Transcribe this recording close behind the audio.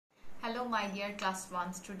My dear class 1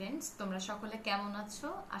 students, তোমরা সকলে কেমন আছো?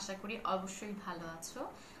 আশা করি অবশ্যই ভালো আছো।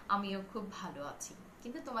 আমিও খুব ভালো আছি,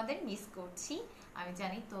 কিন্তু তোমাদের মিস করছি। আমি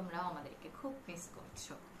জানি তোমরাও আমাদেরকে খুব মিস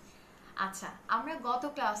করছো। আচ্ছা, আমরা গত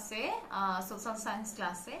ক্লাসে সোশ্যাল সায়েন্স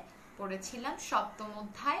ক্লাসে পড়েছিলাম সপ্তম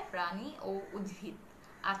অধ্যায় প্রাণী ও উদ্ভিদ।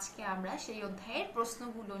 আজকে আমরা সেই অধ্যায়ের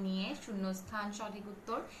প্রশ্নগুলো নিয়ে, শূন্যস্থান, সঠিক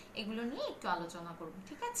উত্তর এগুলো নিয়ে একটু আলোচনা করব,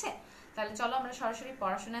 ঠিক আছে? তাহলে চলো আমরা সরাসরি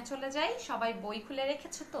পড়াশোনায় চলে যাই। সবাই বই খুলে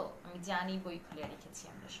রেখেছো তো? আমি জানি বই খুলে রেখেছি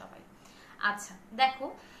আমরা সবাই। আচ্ছা দেখো,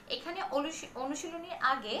 এখানে অনুশীলনীর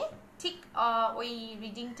আগে ঠিক ওই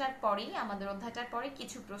রিডিংটার পরেই, আমাদের অধ্যায়টার পরে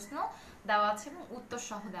কিছু প্রশ্ন দেওয়া আছে এবং উত্তর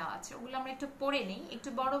সহ দেওয়া আছে। ওগুলো আমরা একটু পড়ে নেই, একটু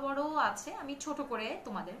বড় বড় আছে, আমি ছোট করে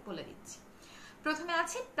তোমাদের বলে দিচ্ছি। প্রথমে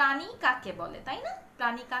আছে প্রাণী কাকে বলে, তাই না?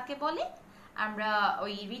 প্রাণী কাকে বলে? আমরা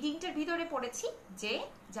ওই রিডিংটার ভিতরে পড়েছি যে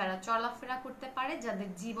যারা চলাফেরা করতে পারে, যাদের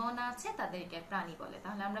জীবন আছে তাদেরকে প্রাণী বলে।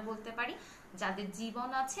 তাহলে আমরা বলতে পারি যাদের জীবন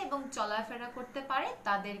আছে এবং চলাফেরা করতে পারে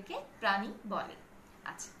তাদেরকে প্রাণী বলে।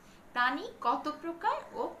 আচ্ছা, প্রাণী কত প্রকার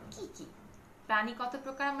ও কি কি? প্রাণী কত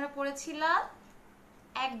প্রকার আমরা পড়েছিলাম?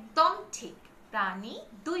 একদম ঠিক, প্রাণী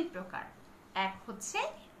দুই প্রকার। এক হচ্ছে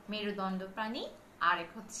মেরুদণ্ড প্রাণী, আর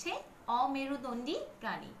এক হচ্ছে অমেরুদণ্ডী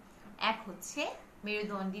প্রাণী। এক হচ্ছে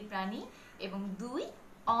মেরুদণ্ডী প্রাণী এবং দুই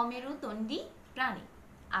অমেরুদণ্ডী প্রাণী।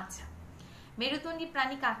 আচ্ছা, মেরুদণ্ডী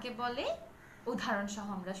প্রাণী কাকে বলে? উদাহরণ সহ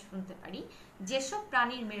আমরা শুনতে পারি, যেসব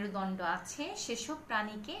প্রাণীর মেরুদণ্ড আছে সেসব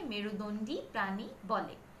প্রাণীকে মেরুদণ্ডী প্রাণী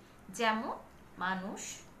বলে। যেমন মানুষ,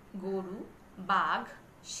 গরু, বাঘ,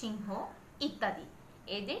 সিংহ ইত্যাদি,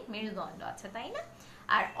 এদের মেরুদণ্ড আছে, তাই না?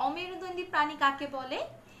 আর অমেরুদণ্ডী প্রাণী কাকে বলে?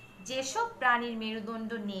 যেসব প্রাণীর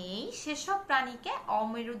মেরুদণ্ড নেই সেসব প্রাণীকে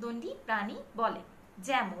অমেরুদণ্ডী প্রাণী বলে।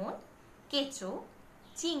 যেমন কেঁচো,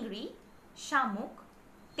 চিংড়ি, শামুক,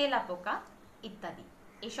 তেলাপোকা ইত্যাদি।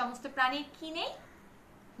 এই সমস্ত প্রাণীর কি নেই?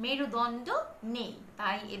 মেরুদণ্ড নেই,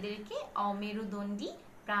 তাই এদেরকে অমেরুদণ্ডী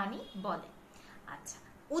প্রাণী বলে। আচ্ছা,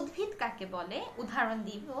 উদ্ভিদ কাকে বলে? উদাহরণ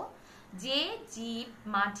দিব, যে জীব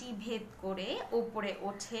মাটি ভেদ করে উপরে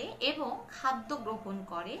ওঠে এবং খাদ্য গ্রহণ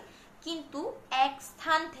করে, কিন্তু এক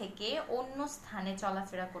স্থান থেকে অন্য স্থানে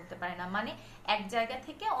চলাফেরা করতে পারে না, মানে এক জায়গা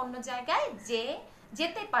থেকে অন্য জায়গায়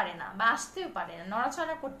যেতে পারে না বা আসতেও পারে না,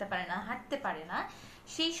 নড়াচড়া করতে পারে না, হাঁটতে পারে না,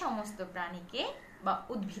 সেই সমস্ত প্রাণীকে বা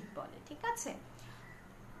উদ্ভিদ বলে, ঠিক আছে?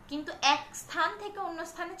 কিন্তু এক স্থান থেকে অন্য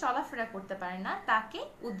স্থানে চলাফেরা করতে পারে না, তাকে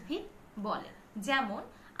উদ্ভিদ বলে। যেমন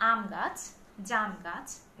আম গাছ, জাম গাছ,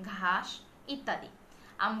 ঘাস ইত্যাদি।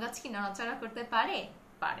 আম গাছ কি নড়াচড়া করতে পারে?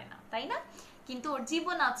 পারে না, তাই না? কিন্তু ওর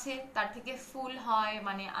জীবন আছে, তার থেকে ফুল হয়,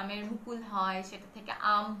 মানে আমের মুকুল হয়, সেটা থেকে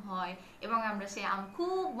আম হয় এবং আমরা সেই আম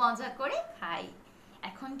খুব মজা করে খাই।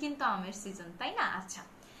 এখন কিন্তু আমের সিজন, তাই না? আচ্ছা,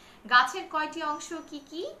 গাছের কয়টি অংশ কি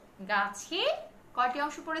কি? গাছের কয়টি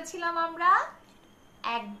অংশ পড়েছিলাম আমরা?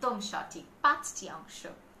 একদম সঠিক, 5টি অংশ।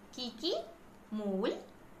 কি কি? মূল,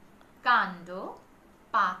 কাণ্ড,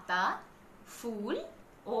 পাতা, ফুল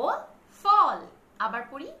ও ফল। আবার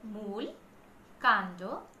পড়ি, মূল, কাণ্ড,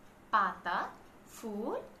 পাতা,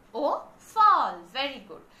 ফুল ও ফল। Very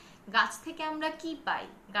good. গাছ থেকে আমরা কি পাই?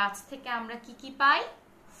 গাছ থেকে আমরা কি কি পাই?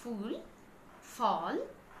 ফুল, ফল,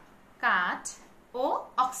 কাঠ ও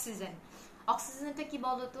অক্সিজেন। অক্সিজেনটা কি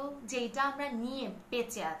বলতো? যেটা আমরা নিয়ে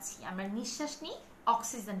বেঁচে আছি, আমরা নিঃশ্বাস নিই,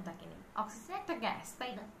 অক্সিজেনটাকে নিই। অক্সিজেন একটা গ্যাস,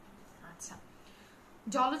 তাই না? আচ্ছা,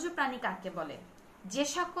 জলজ প্রাণী কাকে বলে? যে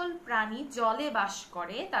সকল প্রাণী জলে বাস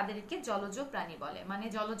করে তাদেরকে জলজ প্রাণী বলে। মানে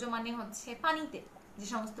জলজ মানে হচ্ছে পানিতে, যে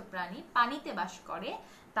সমস্ত প্রাণী পানিতে বাস করে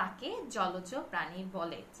তাকে জলজ প্রাণী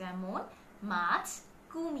বলে। যেমন মাছ,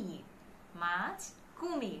 কুমির। মাছ,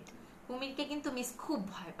 কুমির। কুমিরকে কিন্তু মিস খুব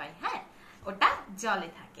ভয় পায়, হ্যাঁ, ওটা জলে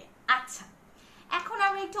থাকে। আচ্ছা, এখন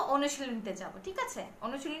আমরা একটু অনুশীলনীতে যাব, ঠিক আছে?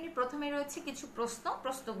 অনুশীলনীর প্রথমে রয়েছে কিছু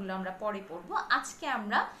প্রশ্নগুলো আমরা পরে পড়বো। আজকে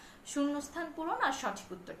আমরা শূন্যস্থান পূরণ আর সঠিক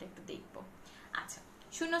উত্তরটা একটু দেখব। আচ্ছা,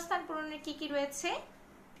 শূন্যস্থান পূরণের কি কি রয়েছে?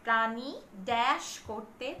 প্রাণী ড্যাশ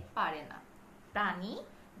করতে পারে না। প্রাণী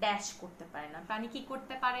ড্যাশ করতে পারে না। প্রাণী কি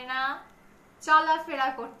করতে পারে না? চলাফেরা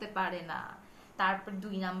করতে পারে না। তারপর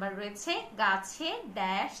 2 নাম্বার রয়েছে, গাছের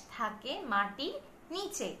ড্যাশ থাকে মাটির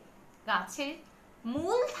নিচে। গাছের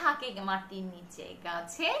মূল থাকে মাটির নিচে।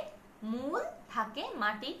 গাছের মূল থাকে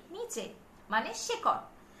মাটির নিচে, মানে শিকড়।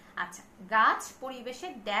 আচ্ছা, গাছ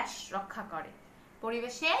পরিবেশের ড্যাশ রক্ষা করে।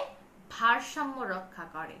 পরিবেশের ভারসাম্য রক্ষা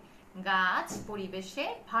করে। গাছ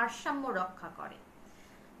পরিবেশের ভারসাম্য রক্ষা করে।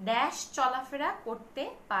 ড্যাশ চলাফেরা করতে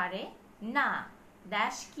পারে না।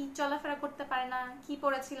 ড্যাশ কি চলাফেরা করতে পারে না? কি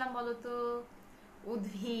পড়েছিলাম বলতো?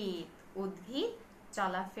 উদ্ভিদ। উদ্ভিদ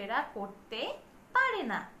চলাফেরা করতে পারে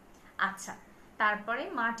না। আচ্ছা, তারপরে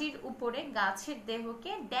মাটির উপরে গাছের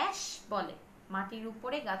দেহকে ড্যাশ বলে। মাটির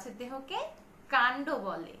উপরে গাছের দেহকে কাণ্ড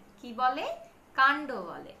বলে। কি বলে? কাণ্ড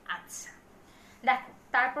বলে। আচ্ছা, দেখো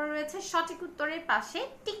তারপর রয়েছে সঠিক উত্তরের পাশে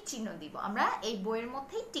টিক চিহ্ন দিব। আমরা এই বইয়ের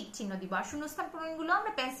মধ্যেই টিক চিহ্ন দিব, আর শূন্যস্থান পূরণগুলো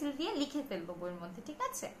আমরা পেন্সিল দিয়ে লিখে ফেলবো বইয়ের মধ্যে, ঠিক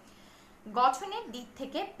আছে? গঠনের দিক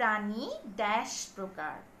থেকে প্রাণী ড্যাশ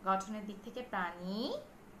প্রকার। গঠনের দিক থেকে প্রাণী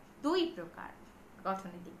দুই প্রকার।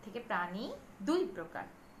 গঠনের দিক থেকে প্রাণী দুই প্রকার,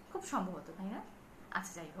 খুব সম্ভবত, তাই না?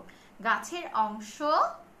 আচ্ছা যাই হোক, গাছের অংশ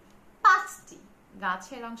পাঁচটি।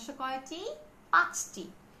 গাছের অংশ কয়টি? পাঁচটি।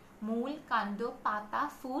 মূল, কাণ্ড, পাতা,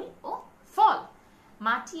 ফুল ও ফল।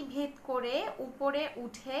 মাটি ভেদ করে উপরে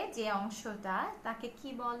উঠে যে অংশটা তাকে কি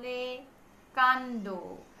বলে? কাণ্ড।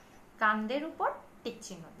 কাণ্ডের উপর টিক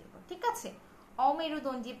চিহ্ন দেব, ঠিক আছে?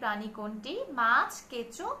 অমেরুদণ্ডী প্রাণী কোনটি? মাছ,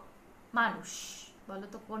 কেঁচো, মানুষ। বলো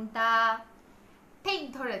তো কোনটা? ঠিক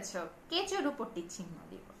ধরেছ, কেঁচোর উপর টিক চিহ্ন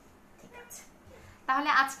দিব, ঠিক আছে? তাহলে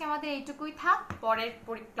আজকে আমাদের এইটুকুই থাক। পরের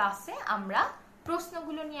ক্লাসে আমরা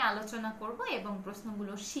প্রশ্নগুলো নিয়ে আলোচনা করব এবং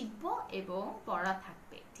প্রশ্নগুলো শিখব এবং পড়া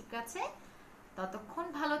থাকবে, ঠিক আছে? ততক্ষণ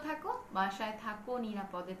ভালো থাকো, বাসায় থাকো,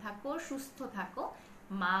 নিরাপদে থাকো, সুস্থ থাকো।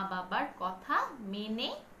 মা বাবার কথা মেনে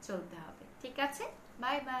চলতে হবে, ঠিক আছে?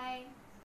 Bye bye.